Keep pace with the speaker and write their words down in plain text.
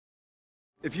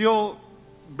If you'll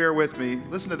bear with me,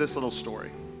 listen to this little story.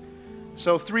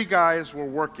 So 3 guys were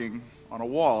working on a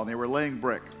wall, and they were laying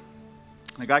brick.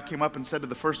 The guy came up and said to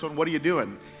the first one, "What are you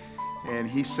doing?" And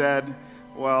he said,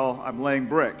 "Well, I'm laying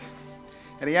brick."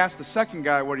 And he asked the second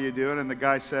guy, "What are you doing?" And the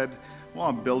guy said, "Well,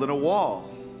 I'm building a wall."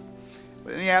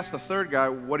 And he asked the third guy,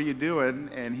 "What are you doing?"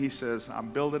 And he says,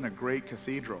 "I'm building a great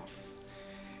cathedral."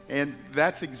 And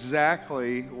that's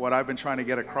exactly what I've been trying to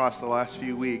get across the last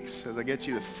few weeks as I get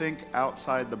you to think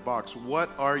outside the box. What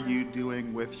are you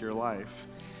doing with your life?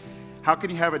 How can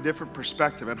you have a different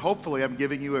perspective? And hopefully I'm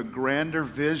giving you a grander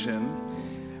vision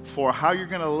for how you're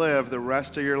going to live the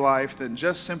rest of your life than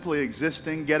just simply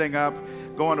existing, getting up,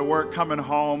 going to work, coming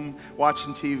home,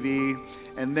 watching TV,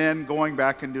 and then going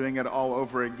back and doing it all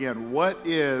over again. What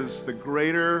is the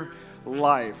greater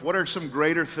life? What are some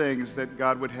greater things that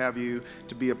God would have you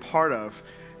to be a part of?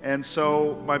 And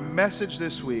so my message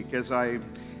this week, as I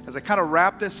kind of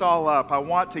wrap this all up, I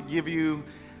want to give you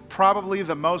probably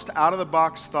the most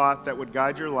out-of-the-box thought that would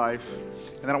guide your life.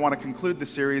 And then I want to conclude the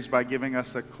series by giving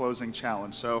us a closing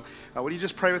challenge. So would you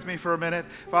just pray with me for a minute?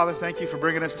 Father, thank you for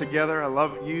bringing us together. I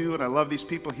love you and I love these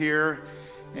people here.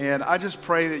 And I just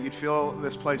pray that you'd fill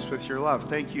this place with your love.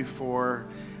 Thank you for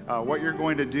what you're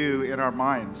going to do in our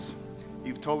minds.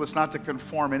 You've told us not to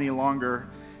conform any longer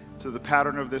to the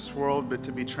pattern of this world, but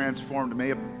to be transformed.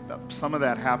 May some of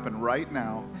that happen right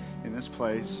now in this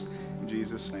place. In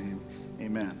Jesus' name,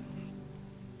 amen.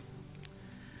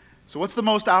 So what's the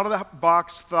most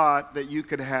out-of-the-box thought that you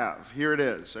could have? Here it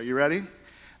is. Are you ready?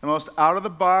 The most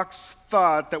out-of-the-box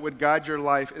thought that would guide your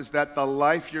life is that the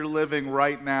life you're living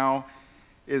right now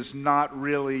is not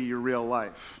really your real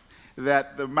life.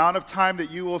 That the amount of time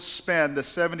that you will spend, the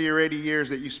 70 or 80 years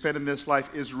that you spend in this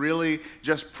life, is really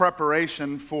just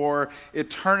preparation for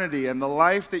eternity. And the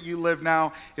life that you live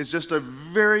now is just a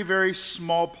very, very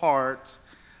small part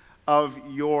of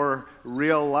your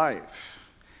real life.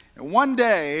 And one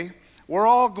day, we're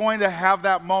all going to have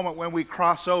that moment when we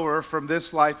cross over from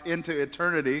this life into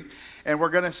eternity, and we're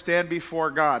going to stand before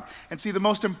God. And see, the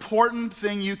most important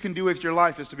thing you can do with your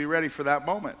life is to be ready for that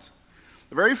moment.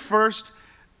 The very first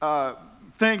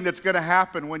thing that's going to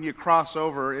happen when you cross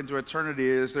over into eternity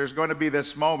is there's going to be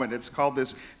this moment. It's called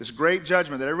this great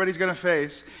judgment that everybody's going to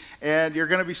face, and you're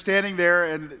going to be standing there,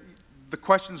 and the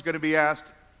question's going to be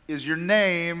asked, is your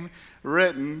name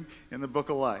written in the book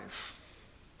of life?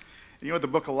 And you know what the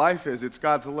book of life is? It's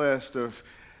God's list of,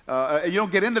 and you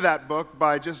don't get into that book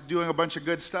by just doing a bunch of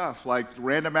good stuff, like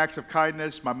random acts of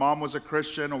kindness. My mom was a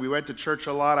Christian, and we went to church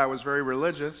a lot. I was very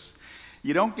religious.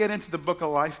 You don't get into the book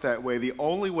of life that way. The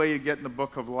only way you get in the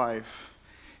book of life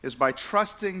is by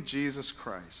trusting Jesus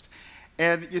Christ.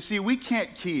 And you see, we can't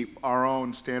keep our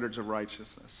own standards of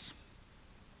righteousness,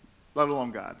 let alone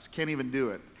God's. Can't even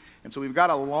do it. And so we've got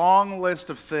a long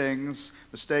list of things,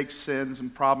 mistakes, sins,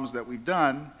 and problems that we've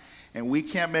done, and we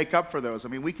can't make up for those. I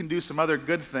mean, we can do some other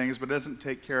good things, but it doesn't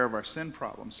take care of our sin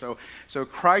problems. So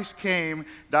Christ came,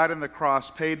 died on the cross,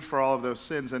 paid for all of those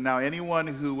sins, and now anyone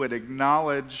who would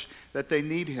acknowledge that they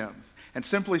need him and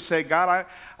simply say, God,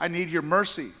 I need your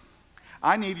mercy.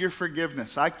 I need your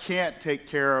forgiveness. I can't take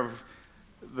care of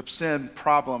the sin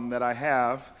problem that I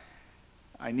have.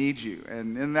 I need you.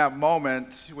 And in that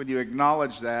moment, when you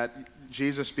acknowledge that,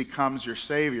 Jesus becomes your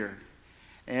Savior.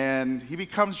 And he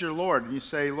becomes your Lord. And you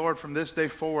say, Lord, from this day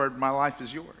forward, my life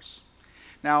is yours.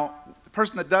 Now, the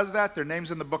person that does that, their name's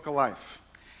in the book of life.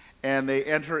 And they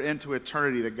enter into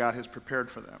eternity that God has prepared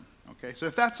for them. Okay, so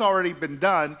if that's already been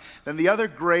done, then the other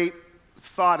great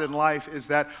thought in life is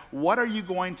that what are you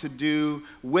going to do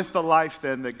with the life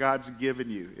then that God's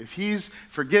given you? If he's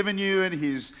forgiven you and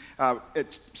he's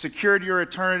secured your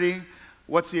eternity,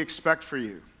 what's he expect for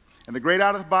you? And the great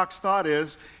out-of-the-box thought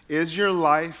is your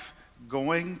life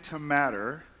going to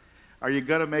matter? Are you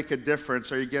going to make a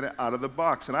difference? Are you getting out of the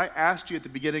box? And I asked you at the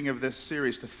beginning of this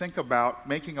series to think about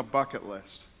making a bucket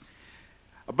list.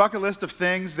 A bucket list of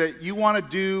things that you want to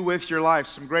do with your life,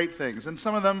 some great things. And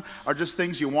some of them are just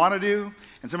things you want to do,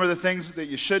 and some are the things that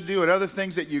you should do, and other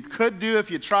things that you could do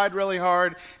if you tried really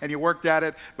hard and you worked at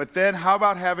it. But then how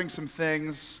about having some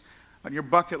things on your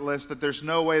bucket list that there's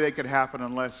no way they could happen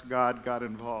unless God got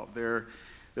involved? They're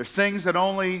things that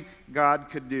only God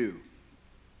could do.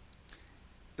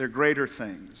 They're greater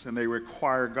things, and they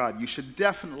require God. You should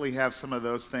definitely have some of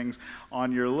those things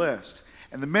on your list.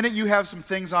 And the minute you have some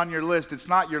things on your list, it's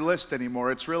not your list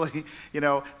anymore. It's really,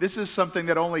 this is something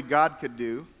that only God could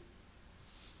do,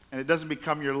 and it doesn't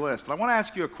become your list. And I want to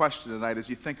ask you a question tonight as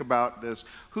you think about this.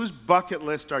 Whose bucket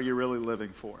list are you really living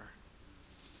for?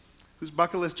 Whose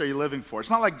bucket list are you living for? It's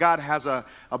not like God has a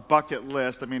bucket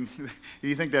list. I mean,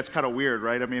 you think that's kind of weird,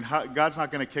 right? I mean, God's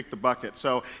not going to kick the bucket.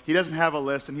 So he doesn't have a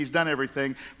list, and he's done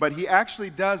everything. But he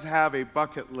actually does have a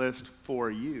bucket list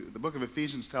for you. The book of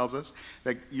Ephesians tells us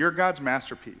that you're God's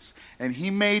masterpiece. And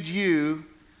he made you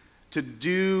to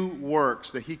do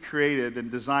works that he created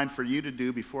and designed for you to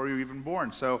do before you were even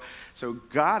born. So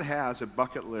God has a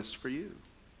bucket list for you.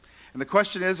 And the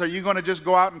question is, are you going to just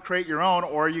go out and create your own,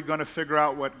 or are you going to figure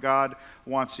out what God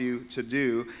wants you to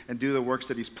do and do the works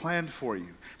that he's planned for you?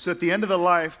 So at the end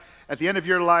of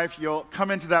your life, you'll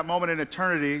come into that moment in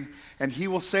eternity, and he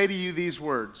will say to you these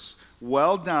words,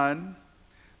 "Well done,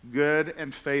 good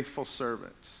and faithful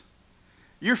servant.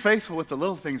 You're faithful with the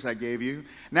little things I gave you.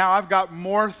 Now I've got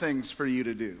more things for you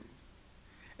to do.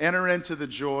 Enter into the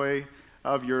joy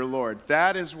of your Lord."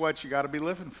 That is what you got to be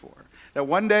living for. That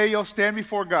one day you'll stand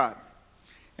before God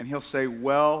and he'll say,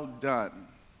 "Well done.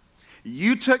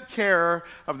 You took care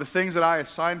of the things that I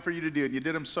assigned for you to do, and you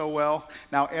did them so well.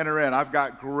 Now enter in. I've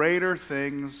got greater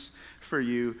things for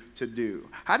you to do."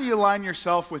 How do you align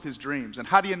yourself with his dreams? And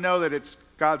how do you know that it's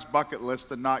God's bucket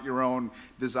list and not your own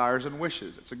desires and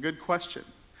wishes? It's a good question.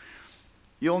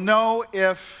 You'll know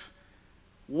if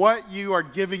what you are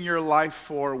giving your life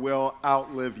for will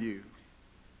outlive you.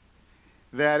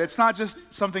 That it's not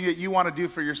just something that you want to do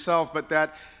for yourself, but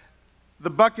that the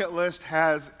bucket list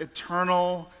has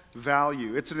eternal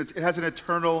value. It has an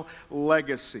eternal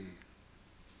legacy.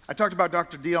 I talked about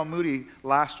Dr. D.L. Moody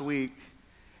last week,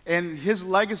 and his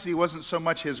legacy wasn't so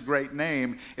much his great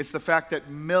name, it's the fact that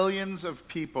millions of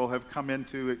people have gone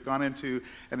into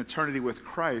an eternity with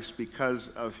Christ because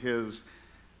of his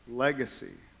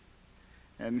legacy.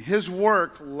 And his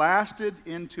work lasted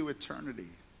into eternity.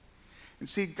 And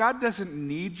see, God doesn't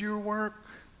need your work,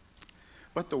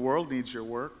 but the world needs your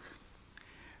work.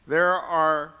 There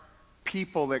are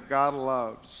people that God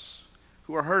loves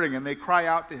who are hurting, and they cry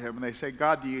out to him, and they say,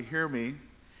 "God, do you hear me?"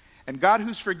 And God,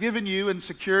 who's forgiven you and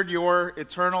secured your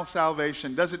eternal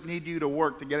salvation, doesn't need you to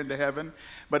work to get into heaven,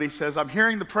 but he says, "I'm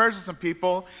hearing the prayers of some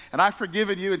people, and I've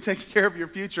forgiven you and taken care of your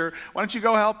future. Why don't you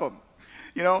go help them?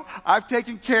 You know, I've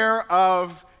taken care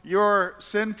of your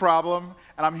sin problem,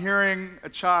 and I'm hearing a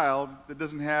child that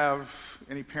doesn't have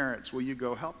any parents. Will you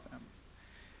go help them?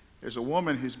 There's a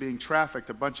woman who's being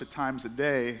trafficked a bunch of times a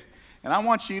day, and I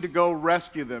want you to go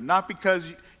rescue them. Not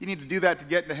because you need to do that to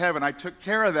get into heaven. I took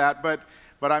care of that,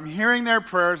 but I'm hearing their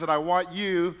prayers, and I want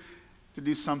you to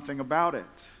do something about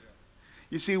it."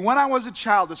 You see, when I was a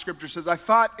child, the scripture says, I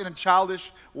thought in a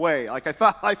childish way. Like I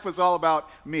thought life was all about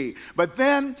me. But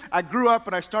then I grew up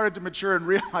and I started to mature and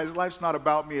realize life's not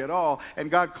about me at all.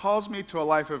 And God calls me to a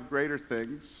life of greater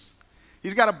things.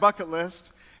 He's got a bucket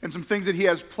list and some things that he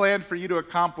has planned for you to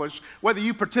accomplish. Whether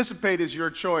you participate is your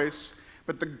choice.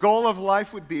 But the goal of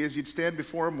life would be is you'd stand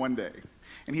before him one day.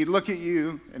 And he'd look at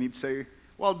you and he'd say,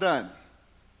 "Well done.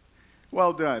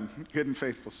 Well done, good and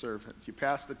faithful servant. You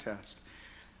passed the test.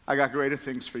 I got greater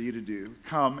things for you to do.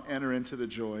 Come, enter into the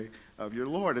joy of your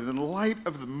Lord." And in light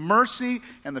of the mercy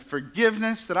and the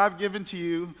forgiveness that I've given to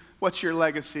you, what's your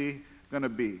legacy going to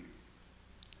be?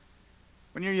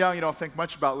 When you're young, you don't think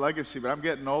much about legacy, but I'm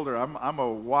getting older. I'm a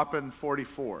whopping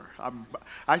 44.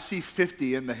 I see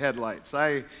 50 in the headlights.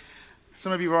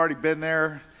 Some of you have already been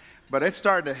there, but it's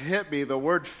starting to hit me, the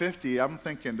word 50. I'm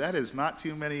thinking that is not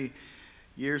too many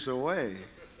years away.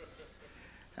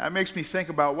 That makes me think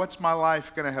about what's my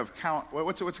life going to have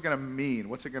what's it going to mean?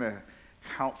 What's it going to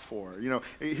count for? You know,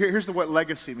 here's what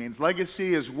legacy means.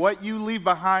 Legacy is what you leave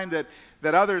behind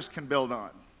that others can build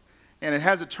on. And it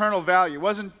has eternal value. It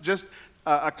wasn't just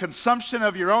a consumption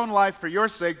of your own life for your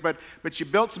sake, but you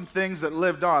built some things that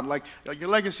lived on. Like your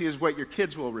legacy is what your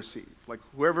kids will receive. Like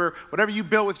whatever you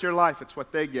built with your life, it's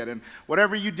what they get. And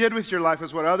whatever you did with your life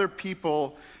is what other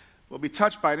people will be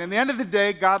touched by it. And at the end of the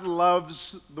day, God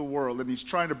loves the world, and he's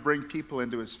trying to bring people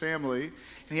into his family.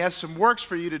 And he has some works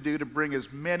for you to do to bring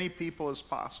as many people as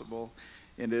possible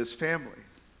into his family.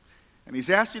 And he's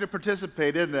asked you to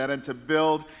participate in that and to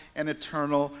build an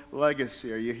eternal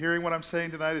legacy. Are you hearing what I'm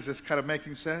saying tonight? Is this kind of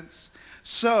making sense?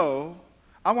 So,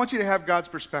 I want you to have God's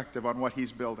perspective on what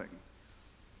he's building.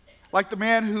 Like the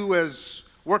man who is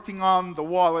working on the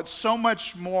wall, it's so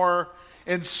much more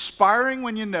inspiring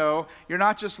when you know you're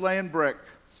not just laying brick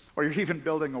or you're even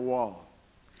building a wall.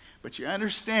 But you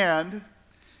understand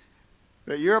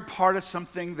that you're a part of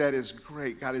something that is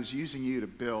great. God is using you to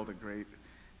build a great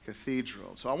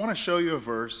cathedral. So I want to show you a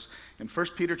verse in 1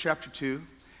 Peter chapter 2,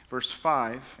 verse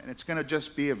 5, and it's going to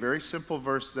just be a very simple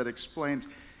verse that explains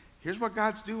here's what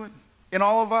God's doing in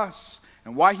all of us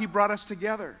and why he brought us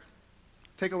together.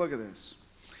 Take a look at this.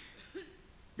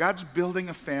 God's building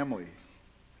a family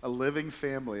a living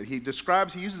family. And he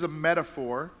uses a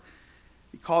metaphor.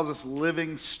 He calls us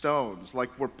living stones, like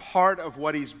we're part of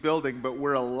what he's building, but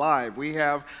we're alive. We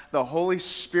have the Holy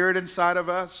Spirit inside of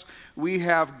us. We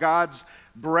have God's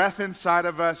breath inside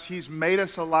of us. He's made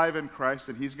us alive in Christ,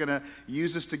 and he's going to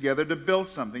use us together to build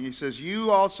something. He says,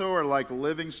 you also are like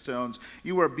living stones.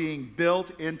 You are being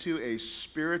built into a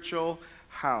spiritual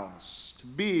house to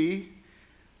be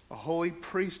a holy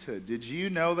priesthood. Did you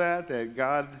know that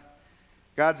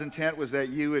God's intent was that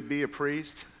you would be a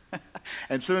priest?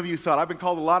 And some of you thought, I've been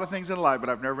called a lot of things in life, but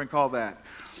I've never been called that.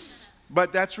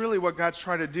 But that's really what God's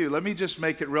trying to do. Let me just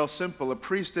make it real simple. A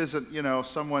priest isn't,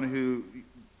 someone who,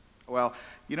 well,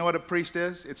 you know what a priest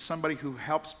is? It's somebody who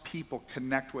helps people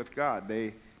connect with God.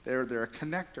 They're a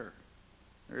connector.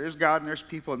 There's God and there's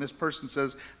people, and this person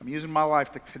says, I'm using my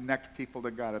life to connect people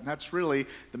to God. And that's really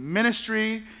the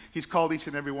ministry he's called each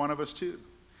and every one of us to.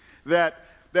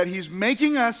 That he's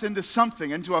making us into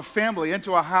something, into a family,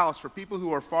 into a house for people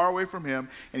who are far away from him,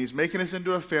 and he's making us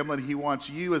into a family, and he wants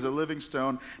you as a living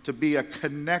stone to be a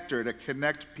connector, to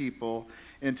connect people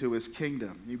into his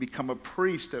kingdom. You become a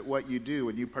priest at what you do,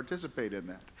 and you participate in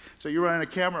that. So you're running a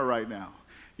camera right now.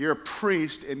 You're a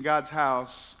priest in God's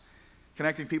house,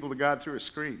 connecting people to God through a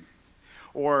screen.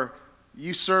 Or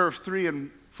you serve 3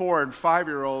 and 4 and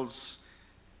 5-year-olds,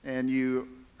 and you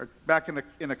are back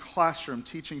in a classroom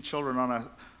teaching children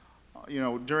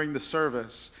during the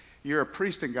service. You're a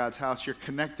priest in God's house. You're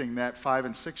connecting that 5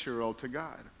 and 6-year-old to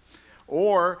God.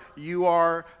 Or you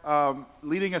are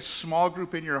leading a small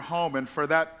group in your home, and for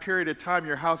that period of time,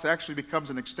 your house actually becomes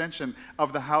an extension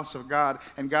of the house of God,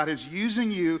 and God is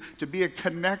using you to be a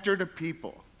connector to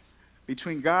people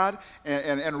between God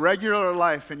and regular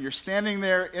life, and you're standing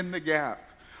there in the gap.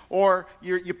 Or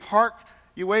you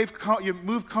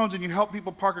move cones and you help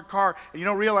people park a car, and you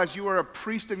don't realize you are a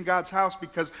priest in God's house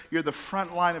because you're the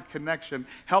front line of connection,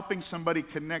 helping somebody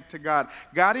connect to God.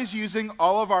 God is using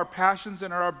all of our passions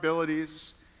and our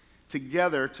abilities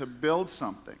together to build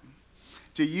something,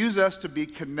 to use us to be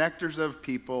connectors of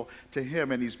people to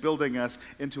him, and he's building us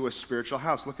into a spiritual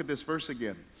house. Look at this verse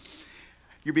again.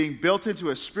 You're being built into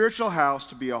a spiritual house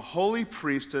to be a holy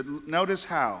priesthood. Notice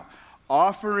how.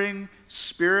 Offering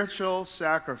spiritual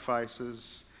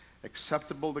sacrifices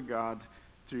acceptable to God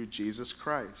through Jesus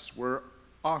Christ. We're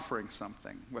offering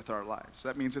something with our lives.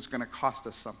 That means it's going to cost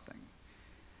us something.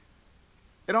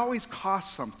 It always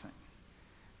costs something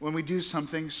when we do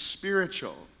something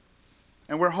spiritual.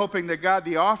 And we're hoping that God,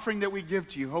 the offering that we give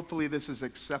to you, hopefully this is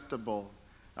acceptable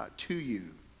to you.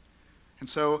 And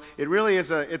so it really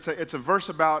is it's a verse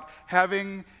about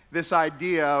having this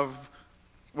idea of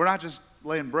we're not just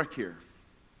laying brick here.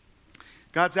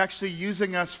 God's actually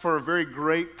using us for a very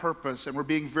great purpose, and we're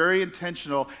being very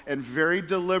intentional and very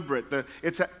deliberate.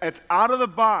 It's out of the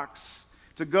box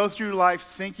to go through life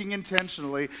thinking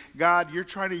intentionally, God, you're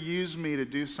trying to use me to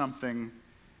do something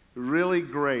really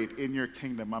great in your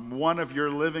kingdom. I'm one of your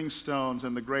living stones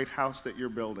in the great house that you're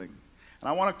building. And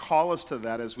I want to call us to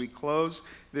that as we close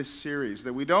this series,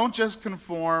 that we don't just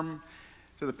conform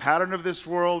to the pattern of this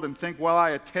world and think, well,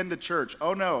 I attend a church.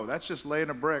 Oh no, that's just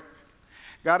laying a brick.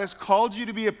 God has called you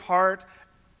to be a part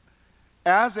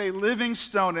as a living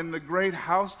stone in the great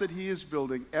house that he is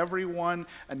building, everyone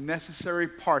a necessary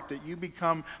part, that you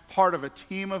become part of a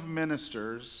team of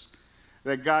ministers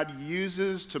that God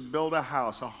uses to build a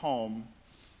house, a home,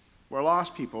 where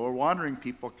lost people or wandering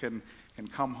people can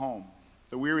come home.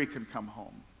 The weary can come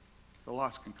home. The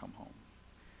lost can come home.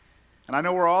 And I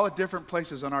know we're all at different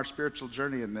places on our spiritual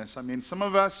journey in this. I mean, some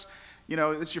of us,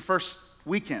 it's your first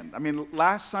weekend. I mean,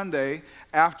 last Sunday,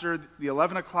 after the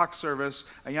 11 o'clock service,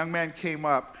 a young man came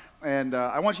up, and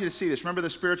I want you to see this. Remember the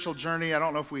spiritual journey? I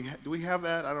don't know if do we have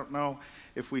that? I don't know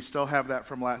if we still have that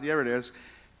from last, there it is.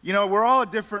 We're all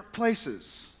at different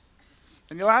places.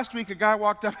 And last week, a guy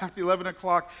walked up after 11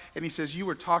 o'clock, and he says, you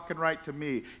were talking right to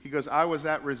me. He goes, I was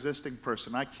that resisting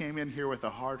person. I came in here with a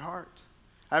hard heart.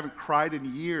 I haven't cried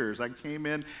in years. I came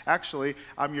in, actually,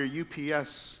 I'm your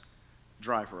UPS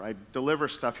driver. I deliver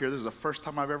stuff here. This is the first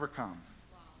time I've ever come.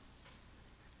 Wow.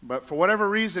 But for whatever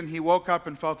reason, he woke up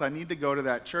and felt I need to go to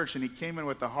that church, and he came in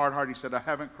with a hard heart. He said, I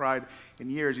haven't cried in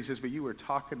years. He says, but you were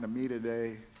talking to me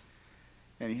today.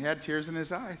 And he had tears in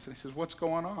his eyes. And he says, what's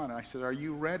going on? And I said, are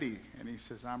you ready? And he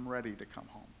says, I'm ready to come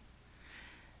home.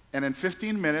 And in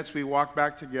 15 minutes, we walked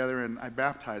back together, and I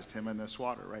baptized him in this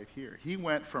water right here. He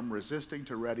went from resisting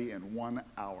to ready in 1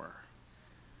 hour.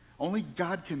 Only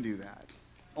God can do that.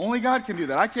 Only God can do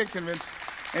that. I can't convince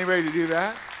anybody to do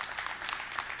that.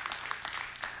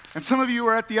 And some of you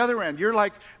are at the other end. You're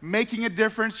like making a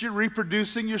difference. You're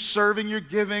reproducing. You're serving. You're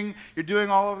giving. You're doing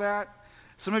all of that.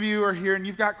 Some of you are here and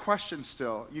you've got questions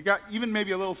still. You got even maybe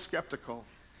a little skeptical.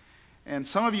 And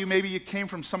some of you, maybe you came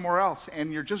from somewhere else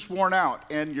and you're just worn out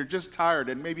and you're just tired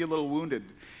and maybe a little wounded.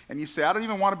 And you say, I don't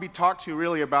even want to be talked to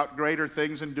really about greater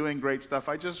things and doing great stuff.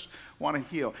 I just want to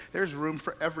heal. There's room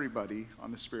for everybody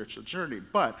on the spiritual journey.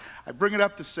 But I bring it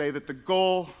up to say that the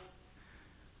goal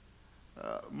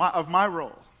of my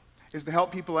role is to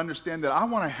help people understand that I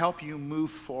want to help you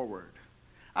move forward.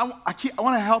 I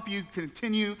want to help you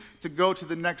continue to go to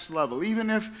the next level. Even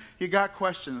if you got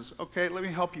questions, okay, let me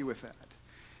help you with that.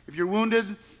 If you're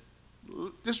wounded,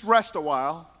 just rest a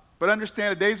while, but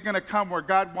understand a day's going to come where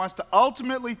God wants to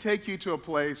ultimately take you to a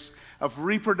place of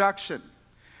reproduction,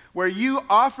 where you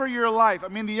offer your life. I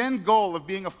mean, the end goal of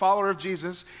being a follower of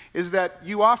Jesus is that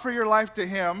you offer your life to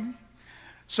Him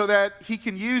so that He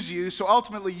can use you, so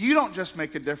ultimately you don't just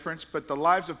make a difference, but the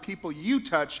lives of people you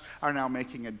touch are now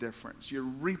making a difference. You're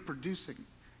reproducing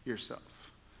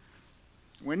yourself.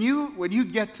 When you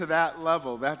get to that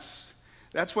level, that's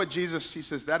what Jesus, He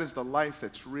says, that is the life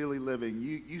that's really living.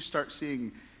 You start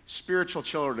seeing spiritual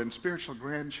children, spiritual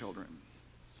grandchildren.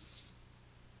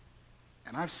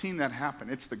 And I've seen that happen.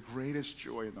 It's the greatest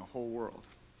joy in the whole world.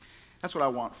 That's what I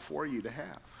want for you to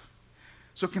have.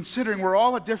 So considering we're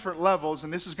all at different levels,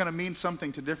 and this is going to mean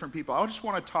something to different people, I just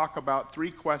want to talk about 3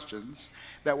 questions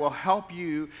that will help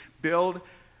you build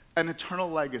an eternal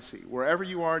legacy wherever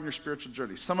you are in your spiritual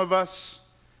journey. Some of us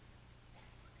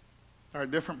are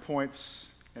at different points,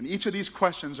 and each of these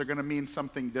questions are going to mean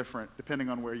something different depending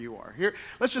on where you are. Here,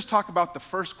 let's just talk about the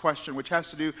first question, which has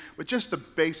to do with just the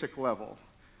basic level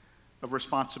of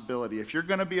responsibility. If you're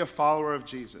going to be a follower of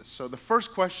Jesus, so the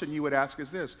first question you would ask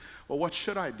is this: well, what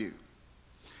should I do?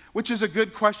 Which is a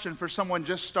good question for someone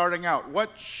just starting out.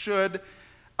 What should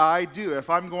I do if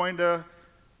I'm going to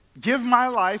give my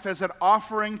life as an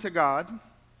offering to God?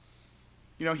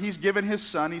 You know, He's given His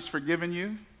Son, He's forgiven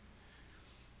you.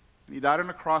 He died on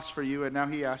the cross for you, and now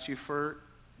He asks you for,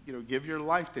 give your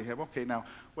life to Him. Okay, now,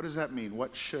 what does that mean?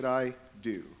 What should I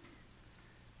do?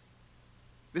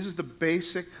 This is the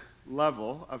basic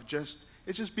level of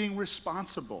it's just being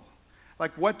responsible.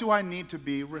 Like, what do I need to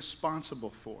be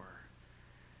responsible for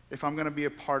if I'm going to be a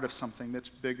part of something that's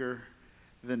bigger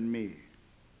than me?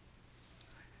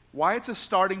 Why it's a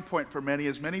starting point for many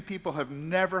is many people have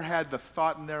never had the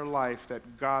thought in their life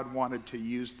that God wanted to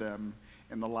use them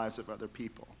in the lives of other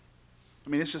people. I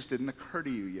mean, it just didn't occur to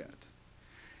you yet.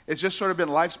 It's just sort of been,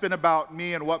 life's been about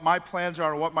me and what my plans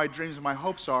are and what my dreams and my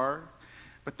hopes are.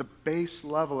 But the base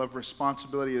level of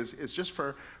responsibility is just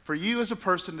for you as a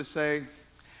person to say,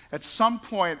 at some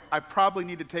point, I probably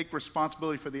need to take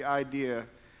responsibility for the idea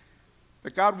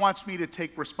that God wants me to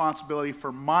take responsibility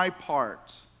for my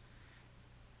part,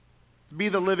 to be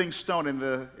the living stone in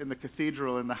the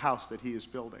cathedral, in the house that He is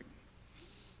building.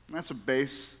 And that's a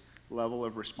base level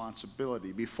of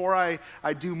responsibility. Before I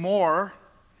do more,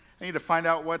 I need to find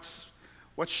out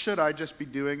what should I just be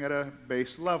doing at a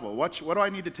base level? What do I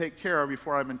need to take care of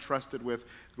before I'm entrusted with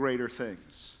greater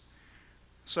things?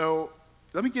 So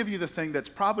let me give you the thing that's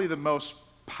probably the most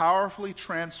powerfully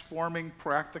transforming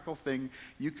practical thing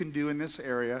you can do in this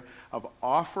area of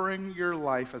offering your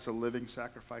life as a living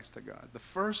sacrifice to God. The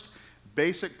first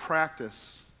basic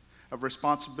practice of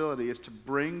responsibility is to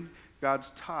bring God's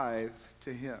tithe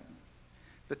to Him.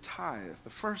 The tithe, the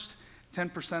first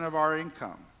 10% of our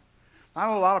income. Not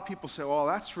a lot of people say, well,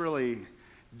 that's really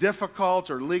difficult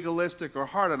or legalistic or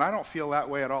hard, and I don't feel that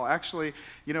way at all. Actually,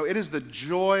 it is the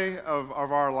joy of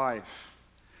our life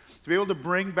to be able to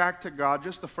bring back to God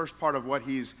just the first part of what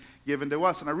He's given to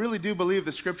us. And I really do believe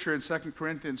the scripture in 2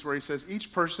 Corinthians where He says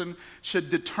each person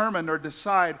should determine or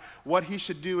decide what he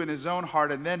should do in his own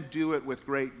heart and then do it with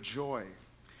great joy.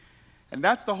 And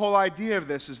that's the whole idea of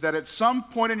this, is that at some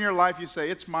point in your life you say,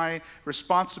 it's my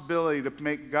responsibility to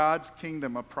make God's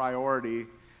kingdom a priority,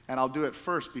 and I'll do it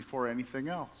first before anything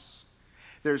else.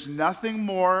 There's nothing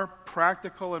more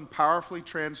practical and powerfully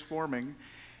transforming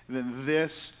than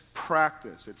this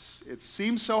practice. It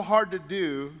seems so hard to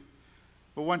do,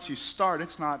 but once you start,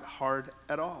 it's not hard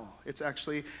at all. It's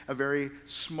actually a very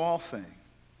small thing.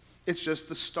 It's just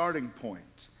the starting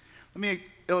point. Let me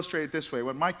illustrate it this way.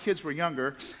 When my kids were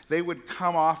younger, they would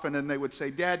come often and they would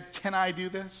say, Dad, can I do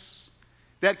this?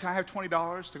 Dad, can I have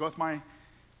 $20 to go with my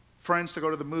friends to go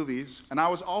to the movies? And I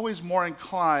was always more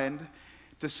inclined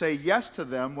to say yes to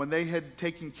them when they had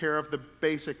taken care of the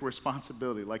basic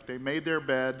responsibility. Like they made their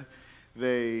bed,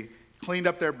 they cleaned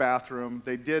up their bathroom,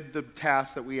 they did the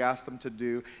tasks that we asked them to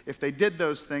do. If they did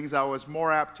those things, I was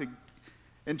more apt to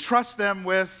entrust them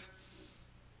with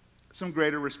some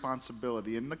greater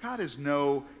responsibility. And God is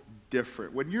no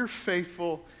different. When you're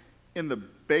faithful in the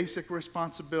basic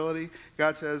responsibility,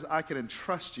 God says, I can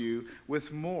entrust you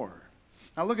with more.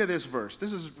 Now look at this verse.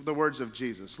 This is the words of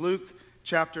Jesus. Luke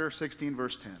chapter 16,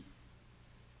 verse 10.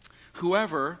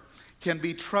 Whoever can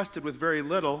be trusted with very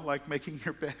little, like making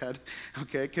your bed,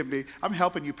 okay, can be, I'm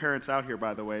helping you parents out here,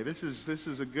 by the way. This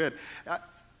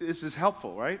is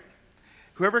helpful, right?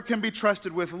 Whoever can be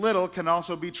trusted with little can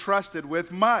also be trusted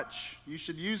with much. You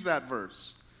should use that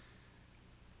verse.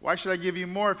 Why should I give you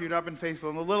more if you've not been faithful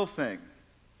in the little thing?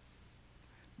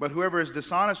 But whoever is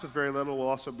dishonest with very little will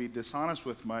also be dishonest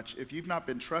with much. If you've not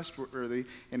been trustworthy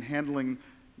in handling,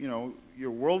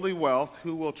 your worldly wealth,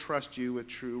 who will trust you with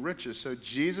true riches? So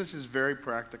Jesus is very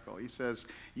practical. He says,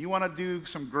 you want to do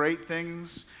some great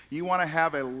things? You want to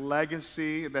have a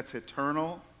legacy that's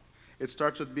eternal? It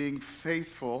starts with being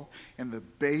faithful in the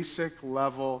basic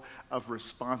level of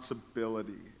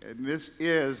responsibility. And this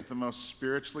is the most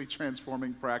spiritually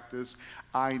transforming practice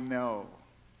I know.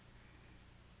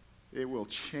 It will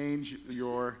change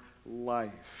your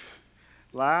life.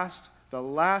 The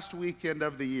last weekend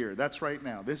of the year, that's right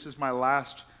now. This is my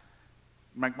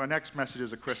next message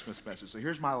is a Christmas message. So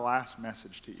here's my last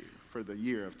message to you for the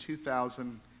year of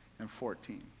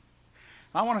 2014.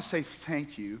 I want to say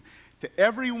thank you to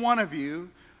every one of you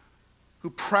who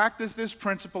practice this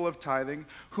principle of tithing,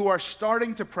 who are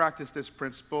starting to practice this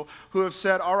principle, who have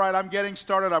said, all right, I'm getting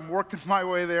started, I'm working my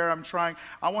way there, I'm trying.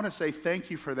 I want to say thank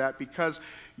you for that because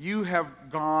you have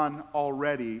gone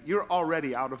already. You're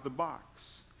already out of the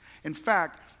box. In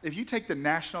fact, if you take the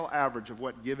national average of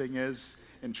what giving is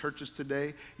in churches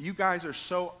today, you guys are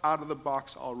so out of the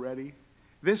box already.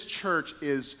 This church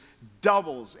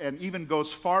doubles and even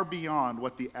goes far beyond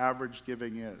what the average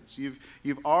giving is.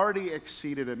 You've already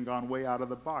exceeded and gone way out of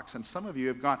the box. And some of you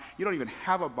have gone, you don't even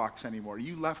have a box anymore.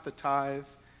 You left the tithe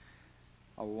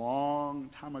a long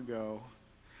time ago,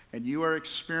 and you are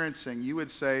experiencing, you would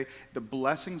say, the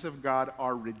blessings of God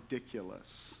are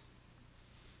ridiculous.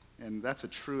 And that's as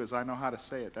true as I know how to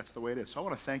say it. That's the way it is. So I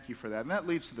want to thank you for that. And that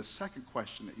leads to the second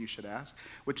question that you should ask,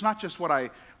 which not just what I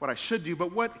should do,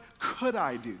 but what could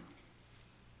I do?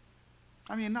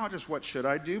 I mean, not just what should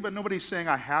I do, but nobody's saying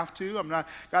I have to.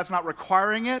 God's not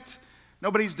requiring it.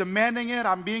 Nobody's demanding it.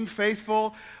 I'm being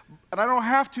faithful, and I don't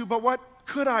have to, but what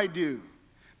could I do?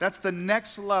 That's the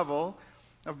next level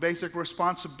of basic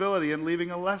responsibility and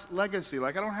leaving a legacy.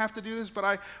 Like, I don't have to do this,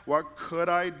 but what could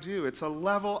I do? It's a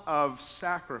level of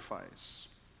sacrifice.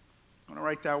 I want to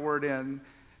write that word in,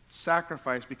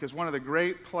 sacrifice, because one of the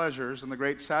great pleasures and the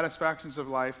great satisfactions of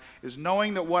life is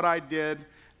knowing that what I did,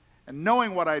 and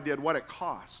knowing what I did, what it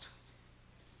cost.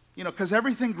 Because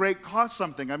everything great costs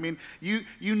something. I mean,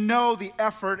 you know the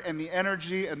effort and the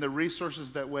energy and the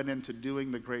resources that went into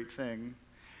doing the great thing.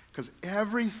 Because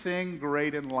everything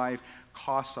great in life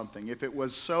costs something. If it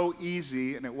was so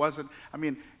easy and it wasn't,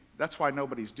 that's why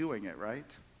nobody's doing it, right?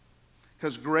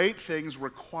 Because great things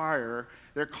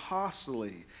they're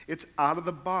costly. It's out of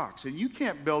the box. And you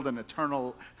can't build an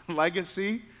eternal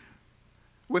legacy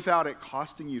without it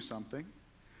costing you something.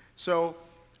 So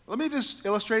let me just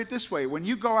illustrate it this way. When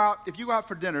you go out, if you go out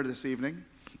for dinner this evening,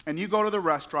 and you go to the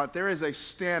restaurant, there is a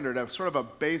standard, sort of a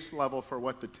base level for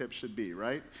what the tip should be,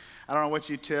 right? I don't know what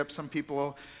you tip. Some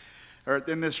people are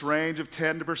in this range of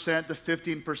 10% to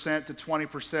 15% to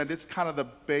 20%. It's kind of the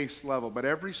base level. But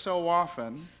every so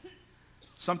often,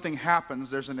 something happens,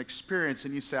 there's an experience,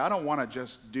 and you say, I don't want to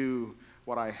just do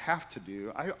what I have to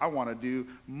do. I want to do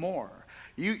more.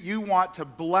 You want to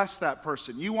bless that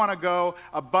person. You want to go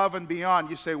above and beyond.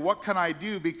 You say, what can I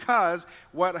do? Because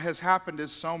what has happened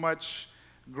is so much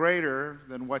greater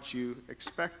than what you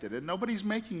expected. And nobody's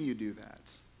making you do that.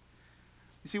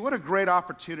 You see, what a great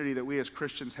opportunity that we as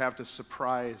Christians have to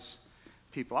surprise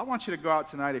people. I want you to go out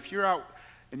tonight. If you're out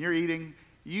and you're eating,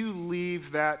 you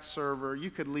leave that server,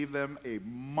 you could leave them a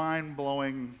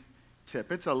mind-blowing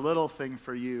tip. It's a little thing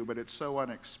for you, but it's so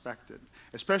unexpected.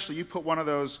 Especially you put one of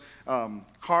those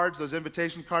cards, those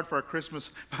invitation cards for our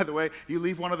Christmas. By the way, you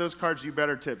leave one of those cards, you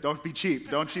better tip. Don't be cheap.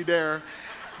 Don't you dare.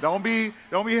 Don't be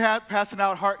passing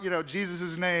out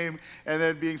Jesus' name and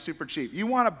then being super cheap. You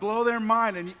want to blow their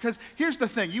mind, and because here's the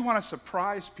thing, you want to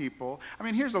surprise people.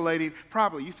 Here's a lady,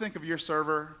 probably, you think of your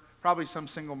server, probably some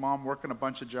single mom working a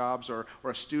bunch of jobs, or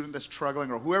a student that's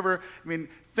struggling, or whoever.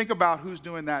 Think about who's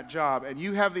doing that job, and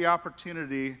you have the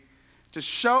opportunity to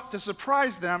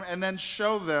surprise them and then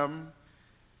show them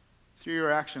through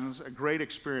your actions a great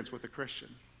experience with a Christian.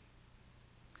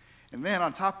 And then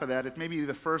on top of that, it may be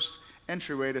the first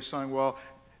entryway to saying, well,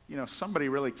 somebody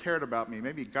really cared about me.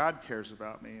 Maybe God cares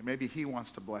about me. Maybe he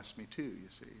wants to bless me too, you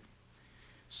see.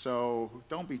 So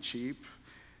don't be cheap.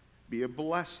 Be a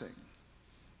blessing.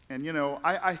 And,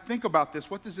 I think about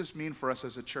this. What does this mean for us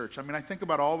as a church? I mean, I think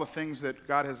about all the things that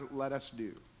God has let us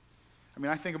do. I mean,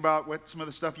 I think about some of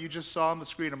the stuff you just saw on the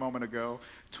screen a moment ago.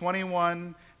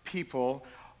 21 people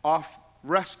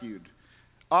rescued,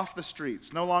 off the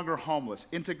streets, no longer homeless,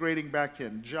 integrating back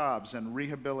in, jobs and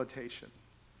rehabilitation.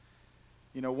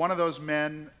 One of those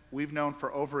men we've known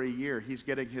for over a year. He's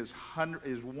getting his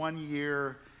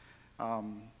 1-year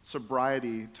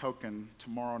sobriety token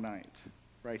tomorrow night,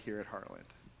 right here at Heartland.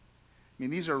 I mean,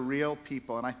 these are real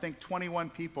people, and I think 21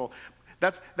 people,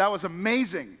 that was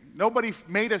amazing. Nobody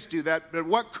made us do that, but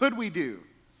what could we do?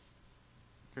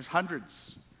 There's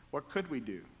hundreds. What could we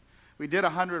do? We did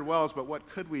 100 wells, but what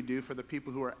could we do for the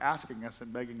people who are asking us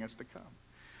and begging us to come?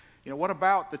 What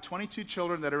about the 22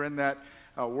 children that are in that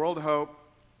World Hope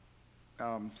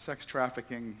sex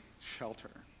trafficking shelter?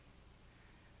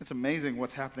 It's amazing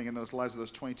what's happening in those lives of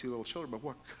those 22 little children, but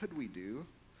what could we do?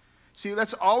 See,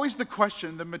 that's always the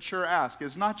question the mature ask,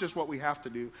 is not just what we have to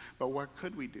do, but what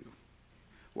could we do?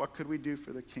 What could we do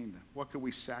for the kingdom? What could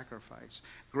we sacrifice?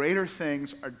 Greater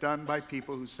things are done by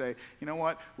people who say, you know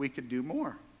what, we could do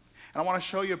more. And I want to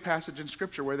show you a passage in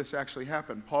Scripture where this actually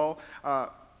happened. Paul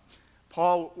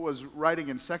was writing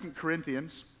in 2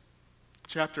 Corinthians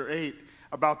chapter 8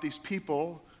 about these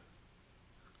people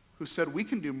who said, we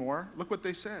can do more. Look what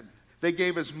they said. They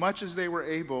gave as much as they were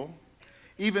able,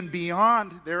 even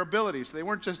beyond their abilities. They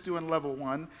weren't just doing level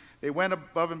 1. They went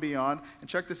above and beyond. And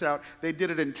check this out. They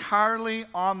did it entirely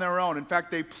on their own. In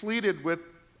fact, they pleaded with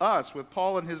us, with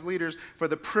Paul and his leaders, for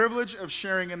the privilege of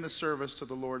sharing in the service to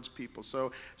the Lord's people.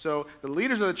 So the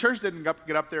leaders of the church didn't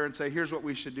get up there and say, here's what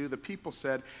we should do. The people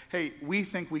said, hey, we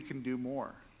think we can do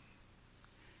more.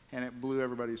 And it blew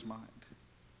everybody's mind.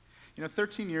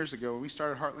 13 years ago, when we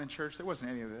started Heartland Church, there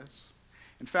wasn't any of this.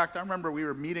 In fact, I remember we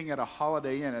were meeting at a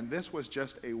Holiday Inn, and this was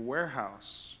just a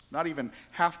warehouse, not even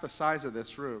half the size of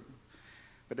this room.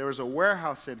 But there was a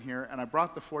warehouse in here, and I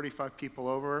brought the 45 people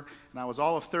over, and I was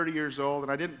all of 30 years old,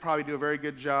 and I didn't probably do a very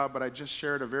good job, but I just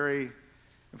shared a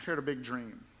big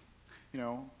dream.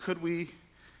 Could we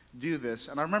do this?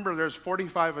 And I remember there's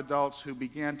 45 adults who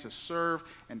began to serve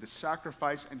and to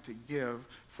sacrifice and to give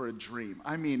for a dream.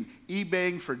 I mean,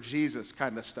 eBaying for Jesus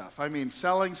kind of stuff. I mean,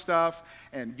 selling stuff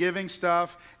and giving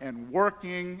stuff and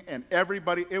working and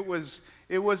everybody. It was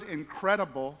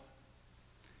incredible.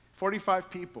 45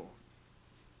 people.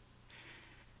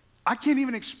 I can't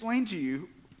even explain to you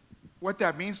what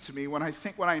that means to me when I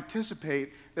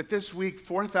anticipate that this week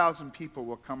 4,000 people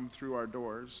will come through our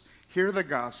doors, hear the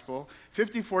gospel,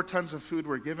 54 tons of food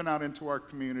were given out into our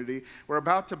community. We're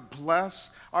about to bless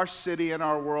our city and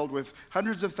our world with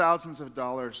hundreds of thousands of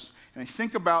dollars. And I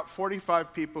think about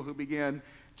 45 people who began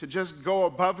to just go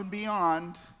above and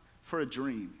beyond for a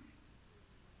dream.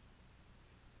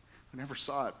 I never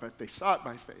saw it, but they saw it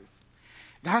by faith.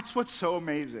 That's what's so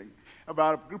amazing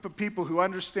about a group of people who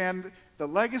understand the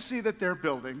legacy that they're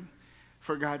building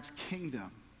for God's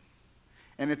kingdom.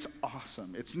 And it's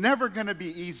awesome. It's never going to be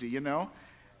easy,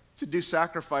 to do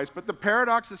sacrifice. But the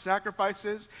paradox of sacrifice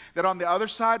is that on the other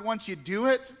side, once you do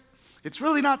it, it's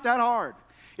really not that hard.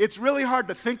 It's really hard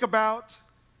to think about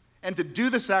and to do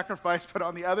the sacrifice, but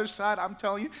on the other side, I'm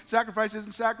telling you, sacrifice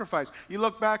isn't sacrifice. You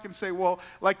look back and say, well,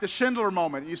 like the Schindler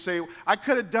moment, you say, I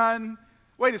could have done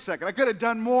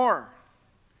more.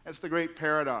 That's the great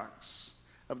paradox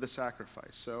of the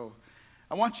sacrifice. So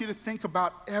I want you to think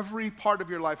about every part of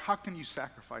your life. How can you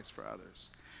sacrifice for others?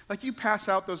 Like you pass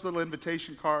out those little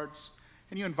invitation cards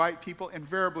and you invite people,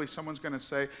 invariably someone's going to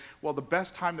say, well, the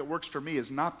best time that works for me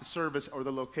is not the service or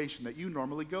the location that you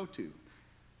normally go to.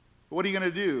 What are you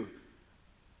going to do?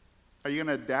 Are you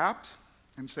going to adapt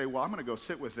and say, well, I'm going to go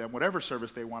sit with them, whatever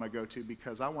service they want to go to,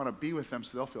 because I want to be with them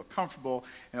so they'll feel comfortable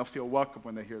and they'll feel welcome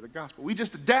when they hear the gospel. We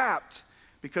just adapt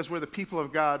because we're the people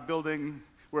of God building,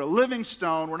 we're a living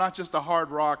stone. We're not just a hard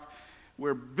rock.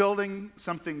 We're building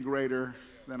something greater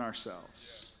than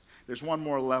ourselves. There's one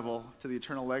more level to the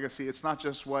eternal legacy. It's not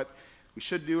just what we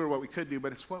should do or what we could do,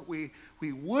 but it's what we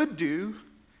would do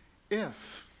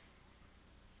if.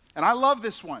 And I love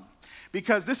this one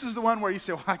because this is the one where you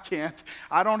say, well, I can't.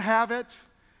 I don't have it.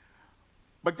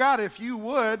 But God, if you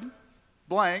would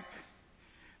blank,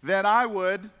 then I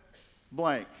would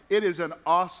blank. It is an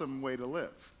awesome way to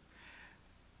live.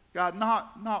 God,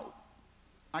 not,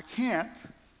 I can't,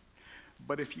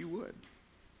 but if you would.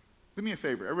 Do me a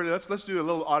favor. Everybody, let's do a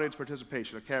little audience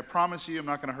participation, okay? I promise you I'm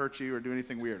not going to hurt you or do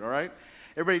anything weird, all right?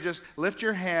 Everybody just lift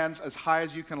your hands as high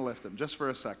as you can lift them, just for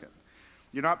a second.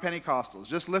 You're not Pentecostals.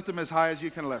 Just lift them as high as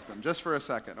you can lift them, just for a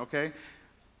second, okay?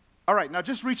 All right, now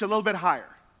just reach a little bit higher.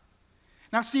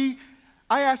 Now see,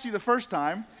 I asked you the first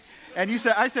time, And you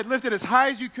said, I said, lift it as high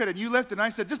as you could. And you lifted. And I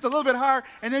said, just a little bit higher.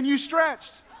 And then you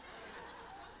stretched.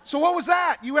 So what was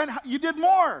that? You did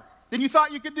more than you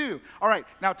thought you could do. All right,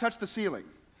 now touch the ceiling.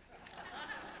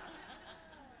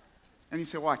 And you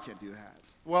say, well, I can't do that.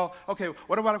 Well, okay,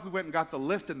 what about if we went and got the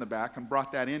lift in the back and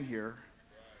brought that in here?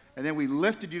 And then we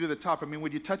lifted you to the top. I mean,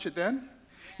 would you touch it then?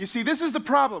 You see, this is the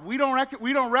problem. We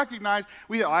don't recognize,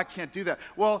 I can't do that.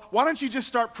 Well, why don't you just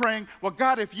start praying, well,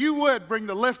 God, if you would bring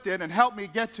the lift in and help me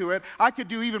get to it, I could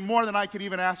do even more than I could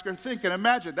even ask or think and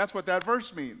imagine. That's what that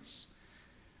verse means.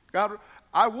 God,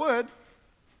 I would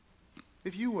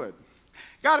if you would.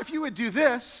 God, if you would do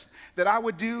this, that I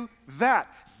would do that.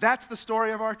 That's the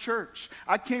story of our church.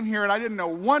 I came here and I didn't know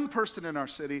one person in our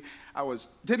city.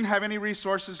 Didn't have any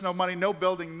resources, no money, no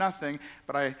building, nothing.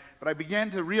 But I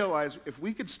began to realize if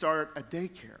we could start a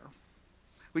daycare,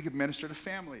 we could minister to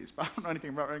families. But I don't know anything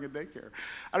about running a daycare.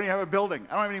 I don't even have a building.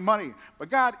 I don't have any money.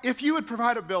 But God, if you would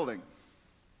provide a building,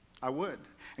 I would.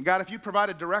 And God, if you'd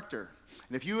provide a director,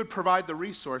 and if you would provide the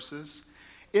resources,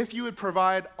 if you would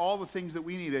provide all the things that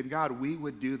we needed, God, we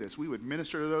would do this. We would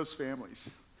minister to those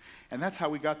families. And that's how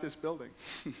we got this building.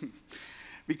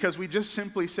 Because we just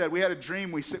simply said, we had a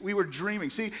dream, we were dreaming.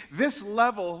 See, this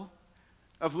level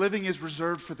of living is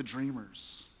reserved for the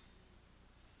dreamers.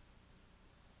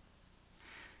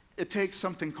 It takes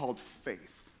something called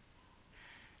faith.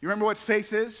 You remember what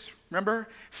faith is? Remember?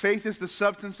 Faith is the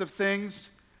substance of things.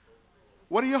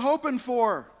 What are you hoping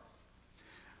for?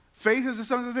 Faith is the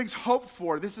substance of things hoped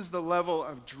for. This is the level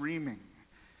of dreaming.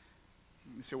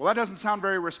 You say, well, that doesn't sound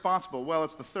very responsible. Well,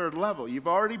 it's the third level. You've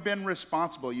already been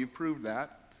responsible. You've proved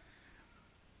that.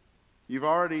 You've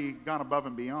already gone above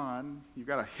and beyond. You've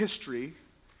got a history.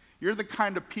 You're the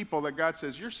kind of people that God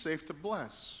says you're safe to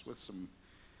bless with some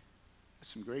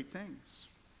great things.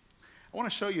 I want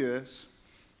to show you this.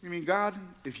 I mean, God,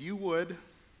 if you would,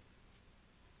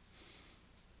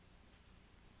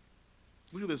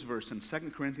 look at this verse in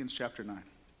 2 Corinthians chapter 9.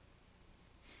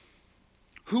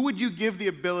 Who would you give the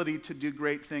ability to do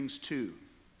great things to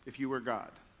if you were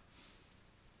God?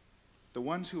 The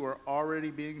ones who are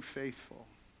already being faithful.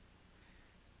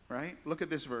 Right? Look at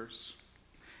this verse.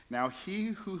 Now he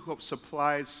who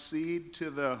supplies seed to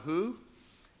the who?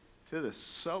 To the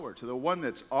sower, to the one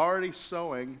that's already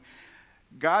sowing.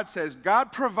 God says,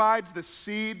 God provides the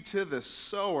seed to the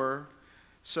sower.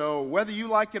 So whether you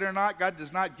like it or not, God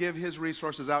does not give his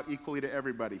resources out equally to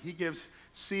everybody. He gives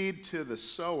seed to the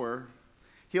sower.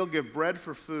 He'll give bread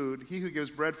for food. He who gives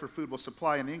bread for food will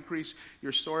supply and increase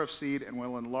your store of seed and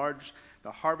will enlarge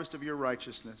the harvest of your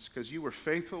righteousness. Because you were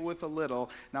faithful with a little,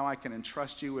 now I can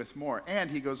entrust you with more.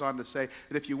 And he goes on to say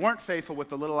that if you weren't faithful with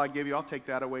the little I give you, I'll take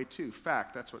that away too.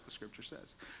 Fact, that's what the scripture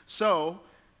says. So,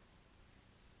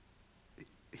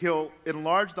 he'll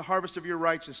enlarge the harvest of your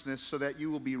righteousness so that you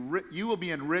will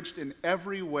be enriched in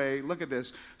every way. Look at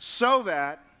this. So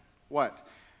that, what?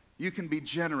 You can be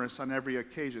generous on every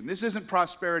occasion. This isn't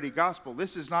prosperity gospel.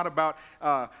 This is not about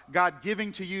God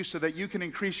giving to you so that you can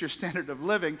increase your standard of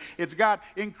living. It's God,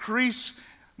 increase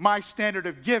my standard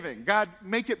of giving. God,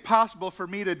 make it possible for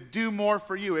me to do more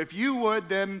for you. If you would,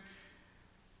 then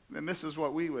this is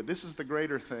what we would. This is the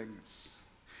greater things.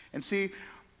 And see,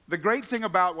 the great thing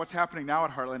about what's happening now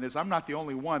at Heartland is I'm not the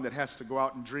only one that has to go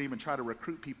out and dream and try to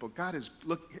recruit people.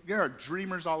 There are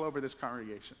dreamers all over this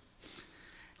congregation.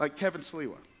 Like Kevin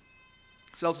Sliwa.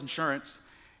 Sells insurance,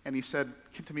 and he said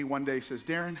to me one day, he says,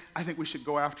 Darryn, I think we should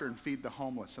go after and feed the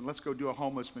homeless, and let's go do a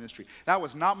homeless ministry. That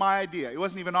was not my idea. It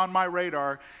wasn't even on my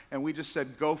radar, and we just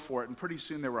said, go for it. And pretty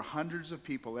soon there were hundreds of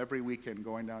people every weekend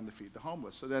going down to feed the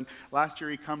homeless. So then last year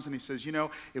he comes and he says,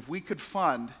 if we could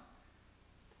fund,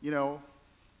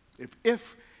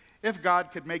 if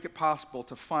God could make it possible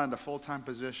to fund a full-time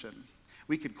position,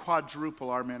 we could quadruple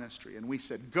our ministry. And we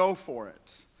said, go for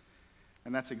it.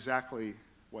 And that's exactly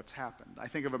what's happened. I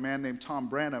think of a man named Tom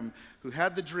Branham who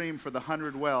had the dream for the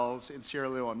 100 wells in Sierra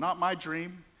Leone. Not my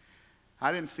dream.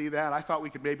 I didn't see that. I thought we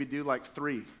could maybe do like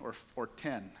 3 or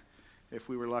 10 if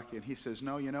we were lucky. And he says,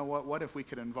 no, you know what? What if we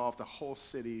could involve the whole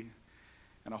city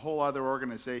and a whole other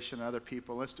organization and other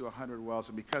people? Let's do 100 wells.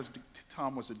 And because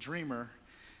Tom was a dreamer,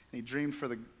 and he dreamed for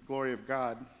the glory of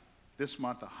God, this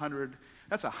month,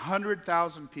 that's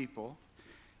 100,000 people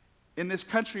in this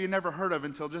country you never heard of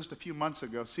until just a few months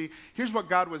ago. See, here's what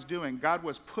God was doing. God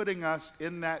was putting us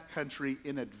in that country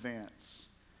in advance.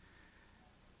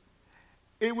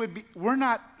 We're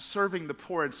not serving the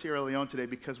poor in Sierra Leone today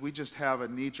because we just have a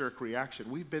knee-jerk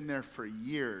reaction. We've been there for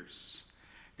years.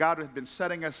 God had been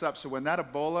setting us up so when that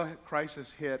Ebola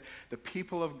crisis hit, the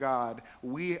people of God,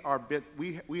 we are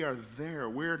there.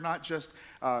 We're not just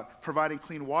providing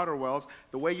clean water wells.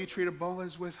 The way you treat Ebola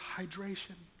is with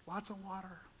hydration, lots of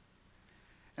water.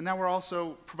 And now we're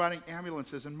also providing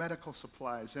ambulances and medical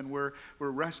supplies, and we're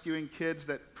rescuing kids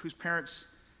whose parents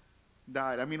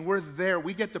died. I mean, we're there.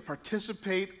 We get to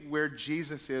participate where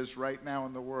Jesus is right now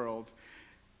in the world.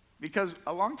 Because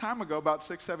a long time ago, about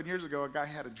 6, 7 years ago, a guy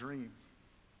had a dream.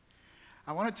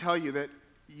 I want to tell you that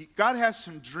God has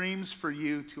some dreams for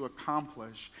you to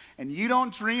accomplish. And you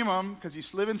don't dream them because you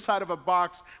live inside of a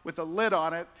box with a lid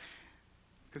on it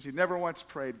because you never once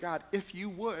prayed, God, if you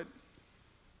would,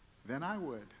 then I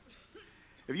would.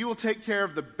 If you will take care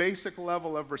of the basic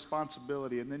level of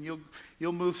responsibility, and then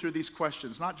you'll move through these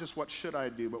questions, not just what should I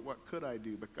do, but what could I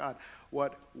do? But God,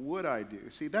 what would I do?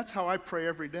 See, that's how I pray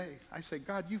every day. I say,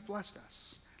 God, you've blessed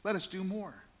us. Let us do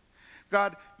more.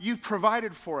 God, you've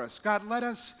provided for us. God, let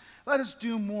us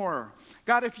do more.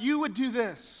 God, if you would do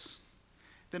this,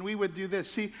 then we would do this.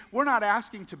 See, we're not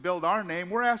asking to build our name.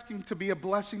 We're asking to be a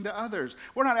blessing to others.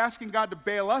 We're not asking God to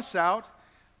bail us out.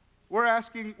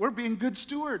 We're being good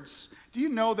stewards. Do you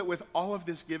know that with all of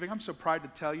this giving, I'm so proud to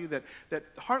tell you that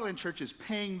Heartland Church is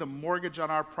paying the mortgage on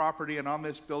our property and on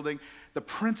this building, the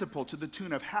principal to the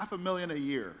tune of $500,000 a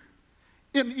year.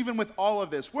 And even with all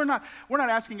of this, we're not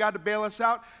asking God to bail us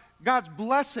out. God's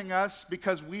blessing us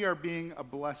because we are being a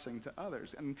blessing to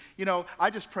others. And, you know, I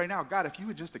just pray now, God, if you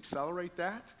would just accelerate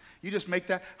that, you just make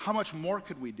that, how much more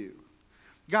could we do?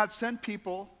 God, send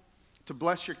people to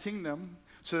bless your kingdom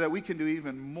so that we can do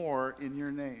even more in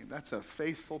your name. That's a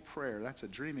faithful prayer. That's a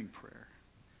dreaming prayer.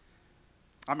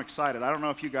 I'm excited. I don't know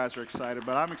if you guys are excited,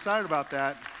 but I'm excited about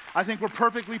that. I think we're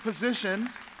perfectly positioned.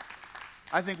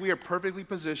 I think we are perfectly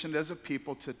positioned as a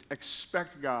people to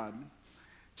expect God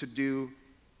to do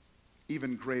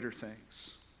even greater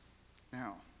things.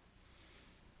 Now,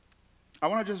 I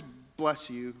want to just bless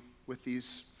you with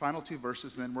these final 2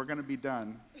 verses, and then we're going to be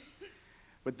done.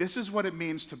 But this is what it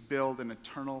means to build an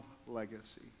eternal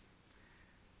legacy.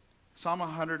 Psalm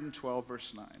 112,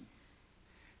 verse 9.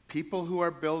 People who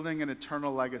are building an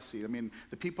eternal legacy, I mean,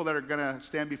 the people that are going to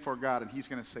stand before God, and he's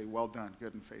going to say, well done,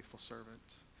 good and faithful servant.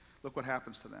 Look what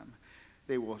happens to them.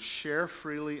 They will share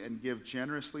freely and give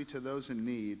generously to those in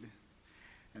need,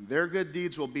 and their good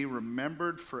deeds will be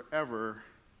remembered forever.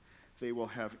 They will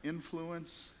have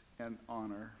influence and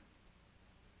honor.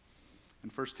 In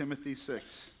 1 Timothy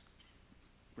 6,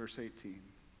 verse 18,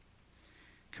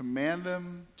 command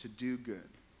them to do good.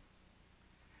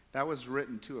 That was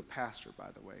written to a pastor, by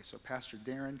the way. So Pastor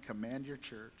Darryn, command your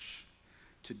church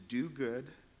to do good,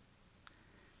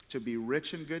 to be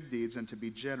rich in good deeds, and to be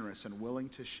generous and willing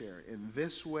to share. In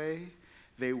this way,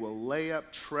 they will lay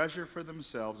up treasure for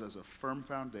themselves as a firm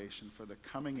foundation for the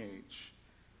coming age,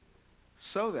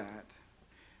 so that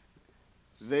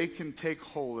they can take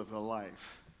hold of the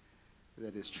life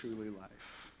that is truly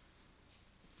life.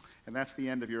 And that's the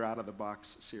end of your Out of the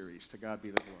Box series. To God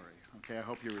be the glory. Okay, I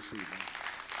hope you receive it.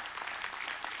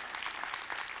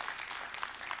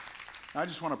 I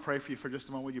just want to pray for you for just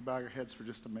a moment. Would you bow your heads for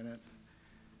just a minute?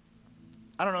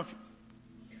 I don't know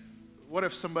what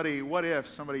if somebody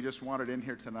just wandered in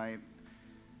here tonight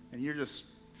and you're just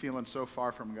feeling so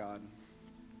far from God?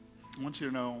 I want you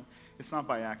to know it's not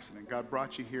by accident. God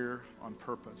brought you here on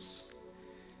purpose.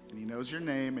 And he knows your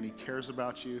name and he cares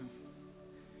about you.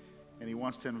 And he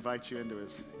wants to invite you into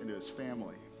his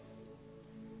family.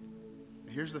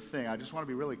 And here's the thing. I just want to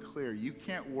be really clear. You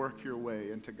can't work your way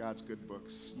into God's good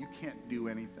books. You can't do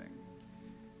anything.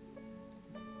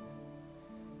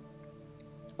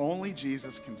 Only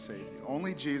Jesus can save you.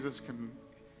 Only Jesus can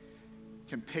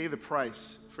pay the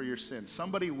price for your sin.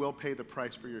 Somebody will pay the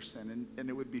price for your sin, and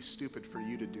it would be stupid for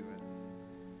you to do it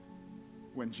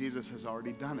when Jesus has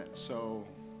already done it. So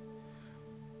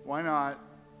why not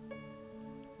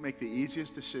make the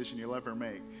easiest decision you'll ever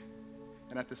make?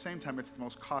 And at the same time, it's the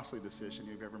most costly decision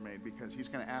you've ever made, because he's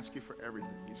going to ask you for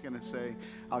everything. He's going to say,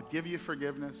 I'll give you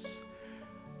forgiveness.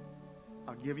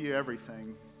 I'll give you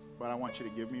everything, but I want you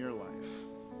to give me your life.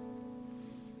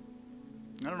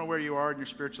 I don't know where you are in your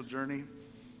spiritual journey,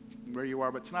 where you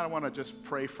are, but tonight I want to just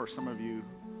pray for some of you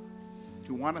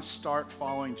who want to start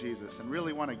following Jesus and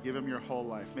really want to give him your whole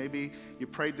life. Maybe you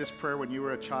prayed this prayer when you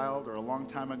were a child or a long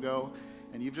time ago,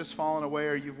 and you've just fallen away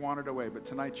or you've wandered away, but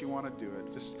tonight you want to do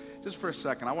it. Just for a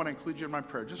second, I want to include you in my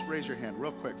prayer. Just raise your hand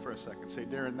real quick for a second. Say,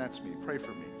 Darryn, that's me. Pray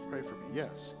for me. Pray for me.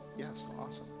 Yes. Yes.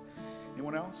 Awesome.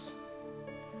 Anyone else?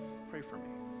 Pray for me.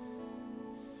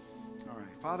 All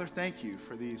right. Father, thank you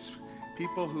for these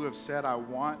people who have said, I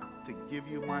want to give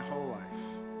you my whole life.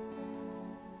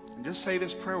 And just say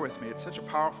this prayer with me. It's such a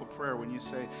powerful prayer when you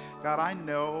say, God, I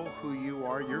know who you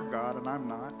are. You're God and I'm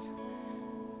not.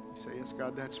 You say, yes,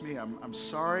 God, that's me. I'm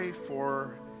sorry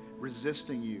for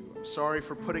resisting you. I'm sorry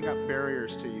for putting up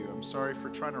barriers to you. I'm sorry for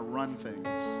trying to run things.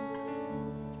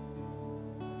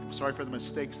 Sorry for the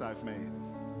mistakes I've made.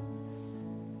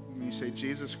 And you say,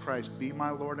 Jesus Christ, be my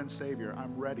Lord and Savior.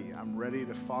 I'm ready. I'm ready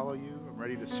to follow you. I'm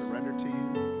ready to surrender to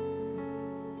you.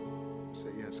 Say,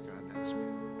 yes, God, that's me.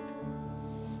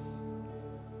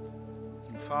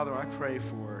 And Father, I pray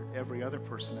for every other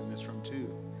person in this room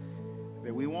too,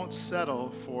 that we won't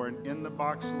settle for an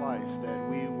in-the-box life, that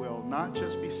we will not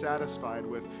just be satisfied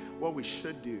with what we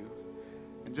should do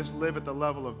and just live at the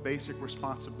level of basic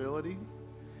responsibility,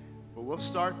 but we'll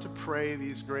start to pray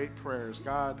these great prayers.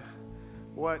 God,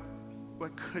 what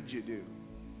could you do?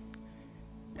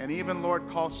 And even, Lord,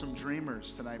 call some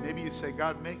dreamers tonight. Maybe you say,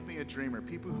 God, make me a dreamer.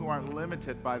 People who aren't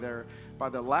limited by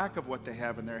the lack of what they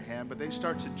have in their hand, but they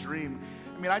start to dream.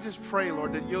 I mean, I just pray,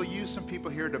 Lord, that you'll use some people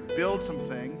here to build some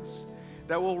things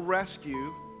that will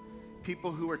rescue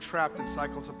people who are trapped in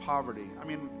cycles of poverty. I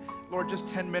mean, Lord, just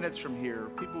 10 minutes from here,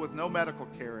 people with no medical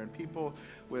care and people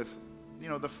with,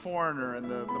 the foreigner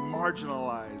and the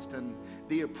marginalized and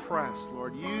the oppressed.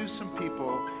 Lord, use some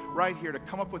people right here to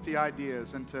come up with the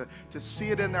ideas and to see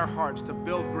it in their hearts, to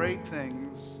build great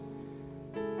things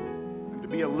and to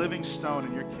be a living stone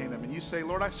in your kingdom. And you say,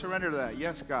 Lord, I surrender to that.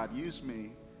 Yes, God, use me.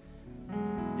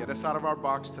 Get us out of our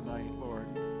box tonight, Lord.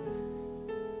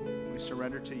 We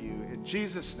surrender to you. In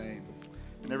Jesus' name.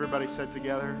 And everybody said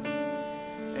together,